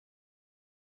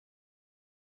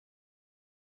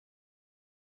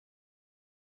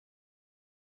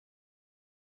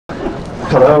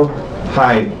Hello?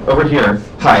 Hi. Over here.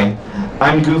 Hi.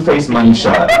 I'm Goo-Face Money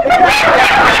Shot.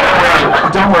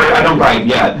 Don't worry, I don't bite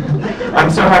yet. I'm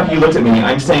so happy you looked at me.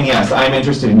 I'm saying yes, I'm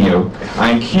interested in you.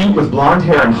 I'm cute with blonde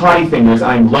hair and haughty fingers.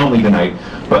 I'm lonely tonight.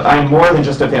 But I'm more than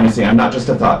just a fantasy. I'm not just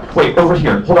a thought. Wait, over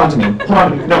here. Hold on to me. Hold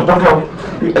on to me. No, don't go.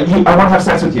 I want to have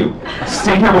sex with you.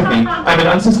 Stay here with me. I'm an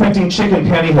unsuspecting chick in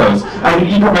pantyhose. I have an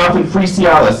eager mouth and free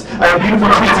Cialis. I have beautiful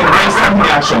cheeks and great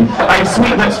slumping action. I have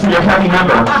sweet lips for your heavy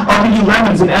member. I'll give you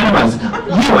lemons and enemas.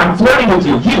 You, I'm flirting with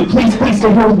you. You, please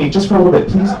stay here with me just for a little bit,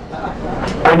 please.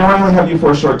 I know I only have you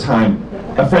for a short time.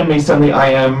 A friend may suddenly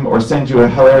IM or send you a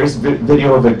hilarious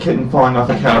video of a kitten falling off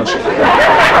a couch.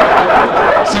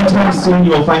 Sometime soon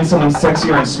you will find someone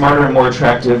sexier and smarter and more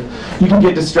attractive. You can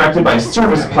get distracted by a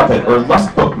service puppet or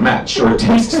lust book match or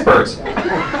taste spurt. You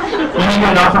may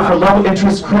get an offer for low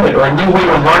interest credit or a new way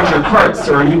to enlarge your parts,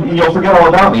 or you'll forget all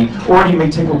about me. Or you may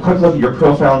take a quick look at your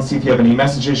profile and see if you have any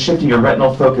messages, shifting your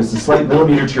retinal focus a slight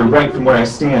millimeter to your right from where I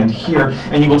stand here,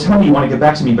 and you will tell me you want to get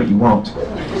back to me, but you won't.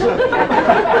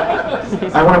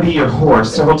 I want to be your whore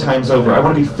several times over. I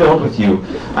want to be filled with you.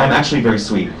 I'm actually very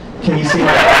sweet. Can you see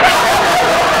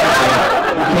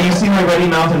my ready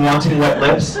mouth and wanting wet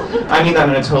lips? I mean that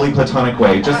in a totally platonic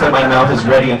way, just that my mouth is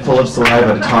ready and full of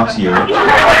saliva to talk to you.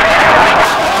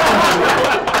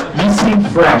 You seem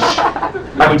fresh.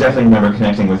 I would definitely remember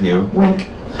connecting with you. Wink.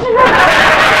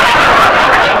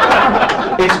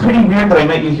 It's pretty weird that I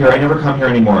met you here. I never come here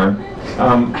anymore.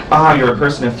 You're a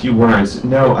person of few words.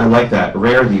 No, I like that.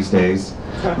 Rare these days.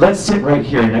 Let's sit right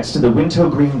here next to the Winto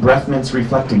Green Breath Mints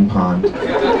reflecting pond.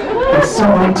 It's so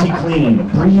mighty clean.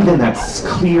 Breathe in that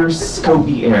clear,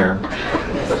 scopy air.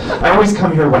 I always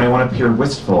come here when I want to appear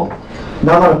wistful.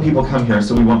 Not a lot of people come here,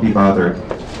 so we won't be bothered.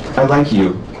 I like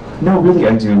you. No, really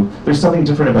I do. There's something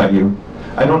different about you.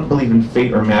 I don't believe in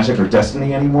fate or magic or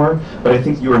destiny anymore, but I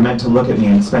think you were meant to look at me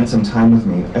and spend some time with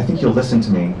me. I think you'll listen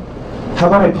to me. How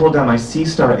about I pull down my sea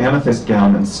star amethyst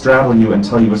gown and straddle you and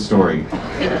tell you a story?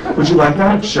 Would you like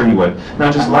that? Sure you would.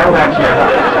 Now just lie back here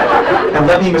and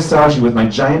let me massage you with my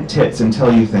giant tits and tell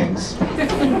you things.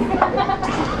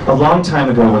 A long time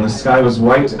ago, when the sky was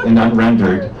white and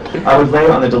unrendered, I would lay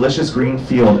on the delicious green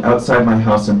field outside my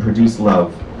house and produce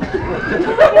love.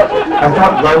 I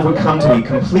thought love would come to me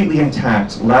completely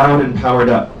intact, loud and powered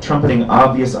up, trumpeting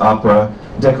obvious opera,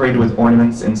 decorated with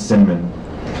ornaments and cinnamon.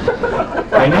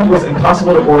 I knew it was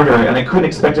impossible to order, and I couldn't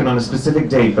expect it on a specific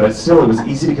date, but still it was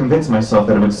easy to convince myself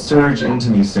that it would surge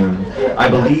into me soon. I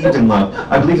believed in love.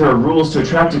 I believed there are rules to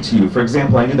attract it to you. For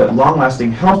example, I knew that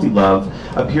long-lasting, healthy love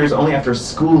appears only after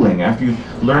schooling, after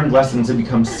you've learned lessons and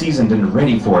become seasoned and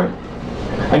ready for it.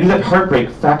 I knew that heartbreak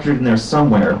factored in there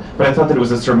somewhere, but I thought that it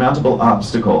was a surmountable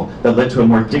obstacle that led to a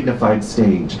more dignified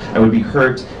stage. I would be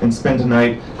hurt and spend a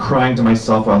night crying to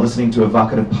myself while listening to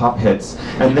evocative pop hits,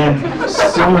 and then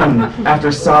soon after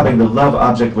sobbing, the love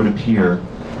object would appear.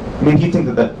 Maybe you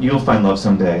think that you'll find love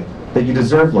someday, that you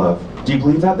deserve love. Do you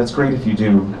believe that? That's great if you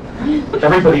do.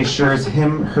 Everybody assures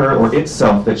him, her, or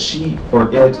itself that she,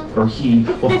 or it, or he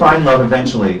will find love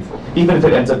eventually, even if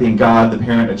it ends up being God, the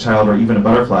parent, a child, or even a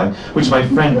butterfly, which my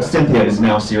friend Cynthia is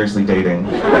now seriously dating.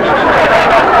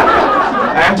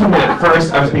 I have to admit, at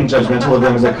first I was being judgmental of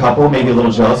them as a couple, maybe a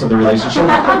little jealous of the relationship,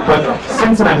 but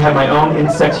since then I've had my own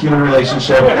insect-human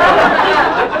relationship,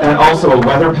 and also a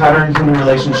weather pattern human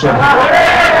relationship,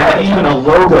 and even a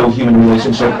logo human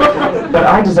relationship. But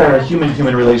I desire a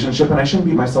human-human relationship, and I shouldn't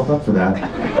beat myself up for that.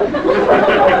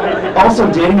 Also,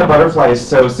 dating a butterfly is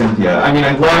so Cynthia. I mean,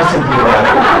 I love Cynthia.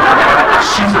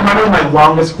 She's probably my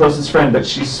longest, closest friend, but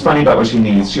she's funny about what she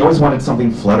needs. She always wanted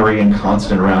something fluttery and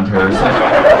constant around her.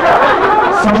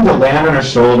 Someone to land on her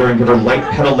shoulder and give her light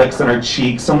petal licks on her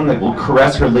cheek. Someone that will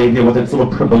caress her labia with its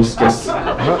little proboscis.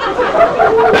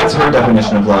 That's her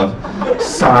definition of love.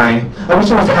 Sigh. I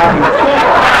wish I was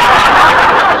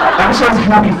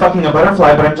happy fucking a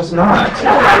butterfly, but I'm just not.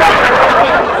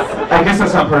 I guess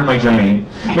that's not part of my journey.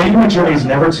 Maybe my journey is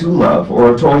never to love,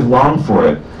 or to always long for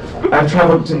it. I've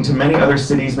traveled into many other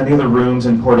cities, many other rooms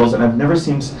and portals, and it never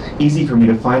seems easy for me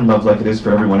to find love like it is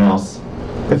for everyone else.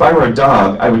 If I were a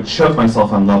dog, I would choke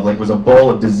myself on love like it was a bowl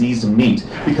of diseased meat,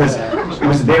 because it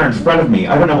was there in front of me.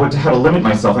 I don't know how to limit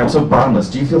myself. I'm so bottomless.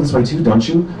 Do you feel this way too, don't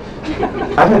you?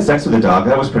 I've had sex with a dog.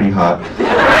 That was pretty hot.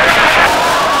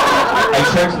 I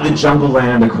trekked the jungle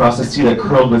land across a sea that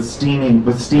curled with steam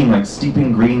like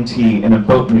steeping green tea in a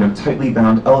boat made of tightly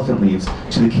bound elephant leaves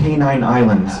to the Canine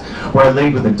Islands, where I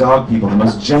laid with the dog people, the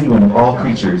most genuine of all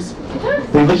creatures.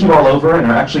 They lick you all over and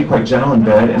are actually quite gentle in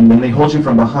bed, and then they hold you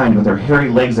from behind with their hairy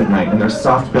legs at night and their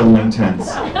soft billowing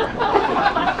tents.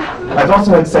 I've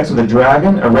also had sex with a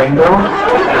dragon, a rainbow,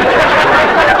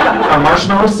 a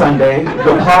marshmallow sundae,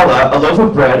 Gopala, a loaf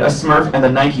of bread, a Smurf, and the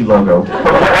Nike logo. But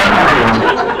whatever you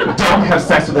do, don't have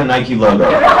sex with a Nike logo.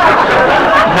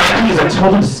 Nike is a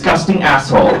total disgusting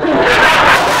asshole.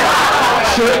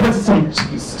 Sure, it puts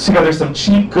together some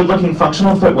cheap, good-looking,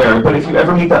 functional footwear, but if you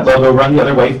ever meet that logo, run the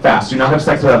other way fast. Do not have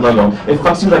sex with that logo. It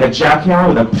fucks you like a jackhammer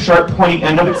with a sharp, pointy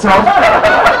end of itself.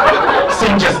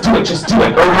 Saying, just do it, over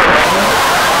and over.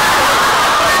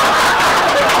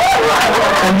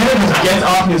 And then it just gets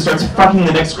off and it starts fucking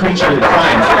the next creature that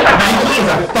finds. Nike is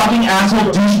a fucking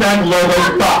asshole, douchebag, logo,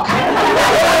 fuck.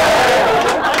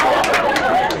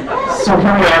 So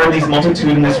here we are in these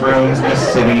multitudinous rooms in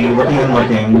this city, looking and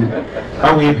looking.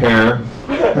 Are we a pair?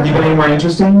 Have you been anywhere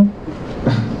interesting?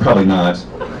 Probably not.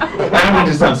 I don't mean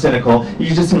to sound cynical.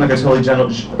 You just seem like a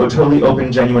totally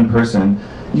open, genuine person.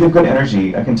 You have good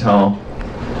energy, I can tell.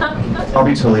 I'll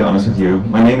be totally honest with you.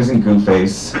 My name isn't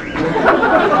Goofface.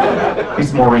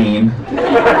 It's Maureen.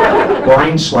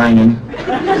 Maureen Schlangen.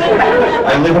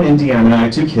 I live in Indiana. I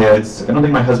have 2 kids. I don't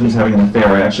think my husband's having an affair.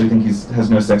 I actually think he has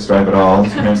no sex drive at all.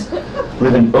 His parents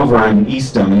live over in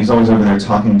Eastham, and he's always over there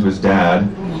talking to his dad.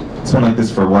 It's been like this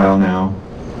for a while now.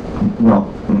 Well,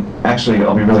 actually,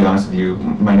 I'll be really honest with you.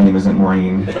 My name isn't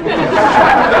Maureen.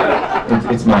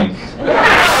 It's Mike.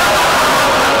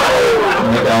 I'm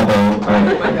like Albo.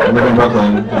 I live in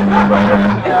Brooklyn.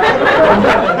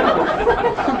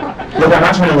 Look, I'm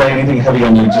not trying to lay anything heavy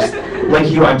on you. Just like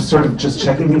you, I'm sort of just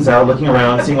checking things out, looking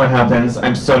around, seeing what happens.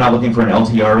 I'm so not looking for an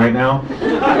LTR right now.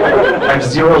 I have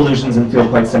 0 illusions and feel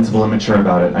quite sensible and mature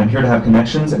about it. I'm here to have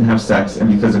connections and have sex and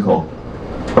be physical.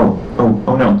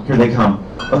 Oh no, here they come.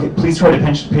 Okay, please try to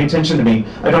pay attention to me.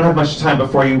 I don't have much time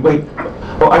before you. Wait.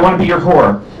 Oh, I want to be your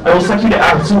whore. I will suck you to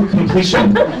absolute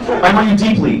completion. I want you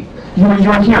deeply.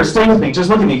 You're here. Stay with me. Just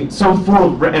look at me. So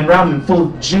full and round and full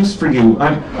of juice for you.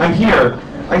 I'm here.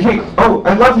 Oh,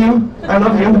 I love you. I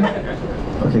love you.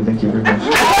 Okay, thank you very much.